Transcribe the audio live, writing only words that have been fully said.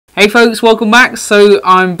Hey folks, welcome back. So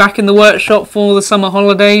I'm back in the workshop for the summer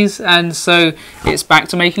holidays, and so it's back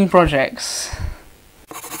to making projects.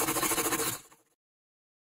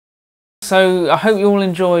 So I hope you all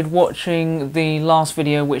enjoyed watching the last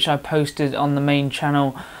video which I posted on the main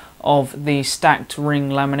channel of the stacked ring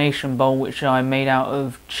lamination bowl which I made out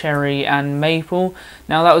of cherry and maple.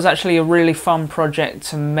 Now that was actually a really fun project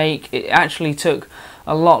to make. It actually took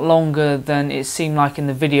a lot longer than it seemed like in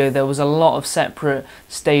the video. There was a lot of separate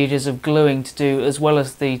stages of gluing to do, as well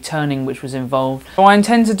as the turning which was involved. So I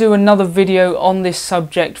intend to do another video on this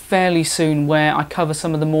subject fairly soon where I cover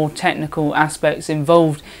some of the more technical aspects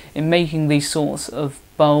involved in making these sorts of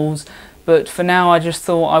bowls. But for now I just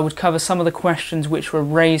thought I would cover some of the questions which were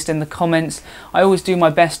raised in the comments. I always do my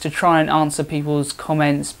best to try and answer people's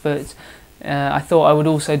comments, but I thought I would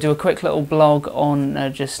also do a quick little blog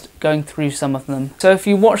on just going through some of them. So if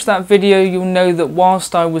you watch that video, you'll know that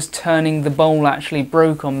whilst I was turning, the bowl actually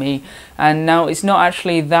broke on me. And now it's not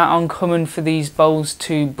actually that uncommon for these bowls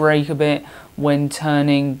to break a bit when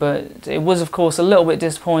turning, but it was of course a little bit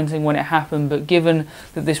disappointing when it happened. But given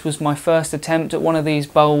that this was my first attempt at one of these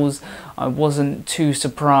bowls, I wasn't too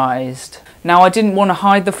surprised. Now I didn't want to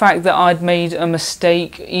hide the fact that I'd made a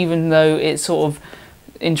mistake, even though it sort of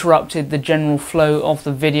interrupted the general flow of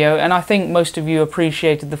the video, and I think most of you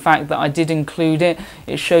appreciated the fact that I did include it.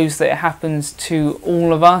 It shows that it happens to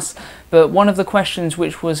all of us. But one of the questions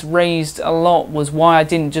which was raised a lot was why I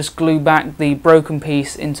didn't just glue back the broken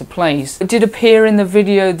piece into place. It did appear in the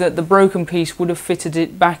video that the broken piece would have fitted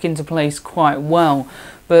it back into place quite well,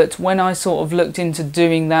 but when I sort of looked into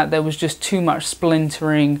doing that, there was just too much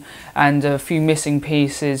splintering and a few missing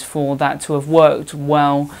pieces for that to have worked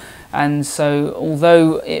well. And so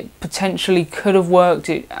although it potentially could have worked,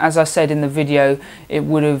 as I said in the video, it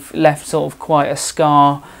would have left sort of quite a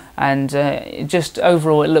scar, and just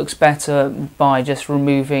overall it looks better by just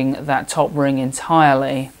removing that top ring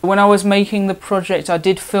entirely. When I was making the project, I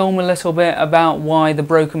did film a little bit about why the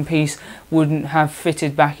broken piece wouldn't have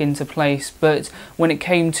fitted back into place, but when it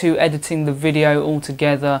came to editing the video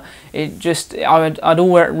altogether, I'd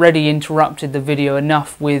already interrupted the video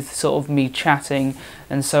enough with sort of me chatting,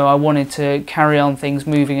 and so I wanted to carry on things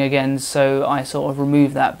moving again, so I sort of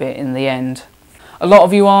removed that bit in the end. A lot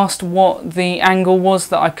of you asked what the angle was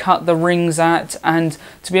that I cut the rings at, and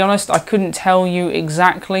to be honest I couldn't tell you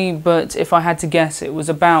exactly, but if I had to guess it was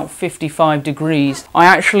about 55 degrees. I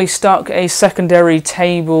actually stuck a secondary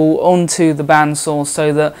table onto the bandsaw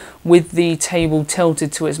so that with the table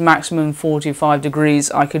tilted to its maximum 45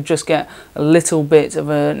 degrees I could just get a little bit of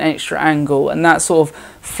an extra angle, and that sort of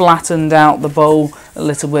flattened out the bowl a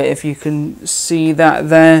little bit, if you can see that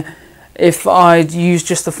there. If I'd used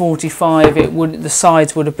just the 45, the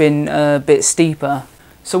sides would have been a bit steeper.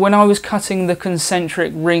 So when I was cutting the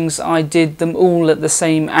concentric rings, I did them all at the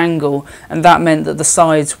same angle, and that meant that the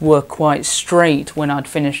sides were quite straight when I'd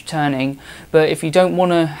finished turning. But if you don't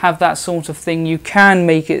want to have that sort of thing, you can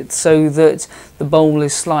make it so that the bowl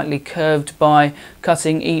is slightly curved by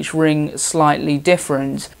cutting each ring slightly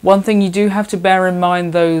different. One thing you do have to bear in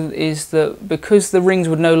mind though is that because the rings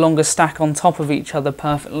would no longer stack on top of each other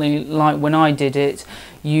perfectly like when I did it,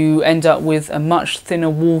 you end up with a much thinner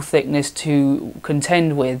wall thickness to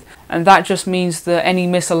contend with, and that just means that any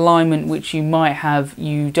misalignment which you might have,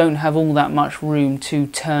 you don't have all that much room to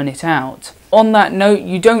turn it out. On that note,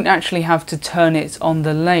 you don't actually have to turn it on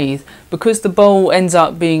the lathe, because the bowl ends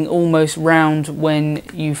up being almost round when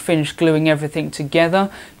you finish gluing everything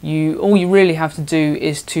together. All you really have to do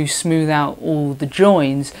is to smooth out all the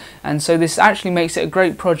joins, and so this actually makes it a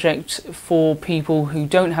great project for people who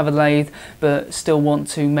don't have a lathe but still want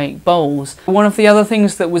to make bowls. One of the other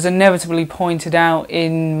things that was inevitably pointed out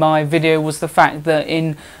in my video was the fact that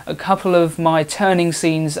in a couple of my turning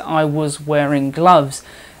scenes I was wearing gloves.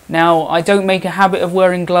 Now, I don't make a habit of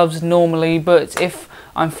wearing gloves normally, but if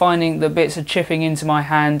I'm finding that bits are chipping into my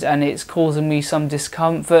hand and it's causing me some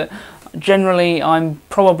discomfort, generally I'm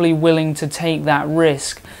probably willing to take that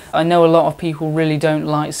risk. I know a lot of people really don't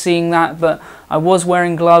like seeing that, but I was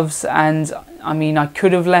wearing gloves, and I mean, I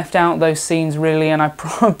could have left out those scenes really, and I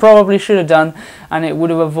probably should have done, and it would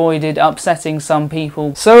have avoided upsetting some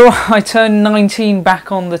people. So I turned 19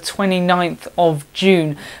 back on the 29th of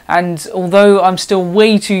June, and although I'm still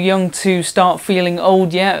way too young to start feeling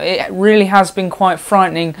old yet, it really has been quite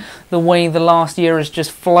frightening the way the last year has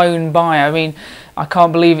just flown by. I mean, I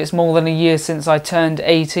can't believe it's more than a year since I turned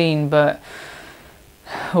 18, but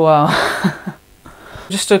well.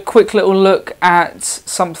 Just a quick little look at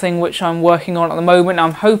something which I'm working on at the moment.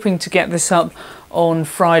 I'm hoping to get this up on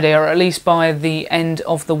Friday, or at least by the end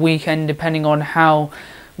of the weekend, depending on how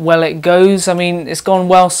well it goes. I mean, it's gone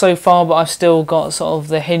well so far, but I've still got sort of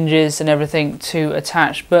the hinges and everything to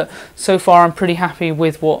attach, but so far I'm pretty happy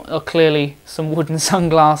with what are clearly some wooden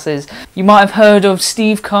sunglasses. You might have heard of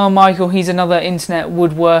Steve Carmichael. He's another internet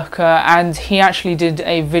woodworker, and he actually did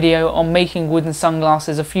a video on making wooden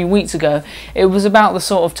sunglasses a few weeks ago. It was about the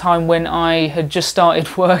sort of time when I had just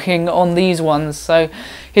started working on these ones, so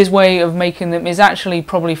his way of making them is actually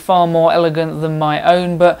probably far more elegant than my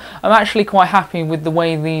own, but I'm actually quite happy with the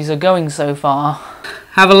way these are going so far.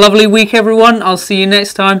 Have a lovely week everyone, I'll see you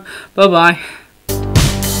next time, bye bye.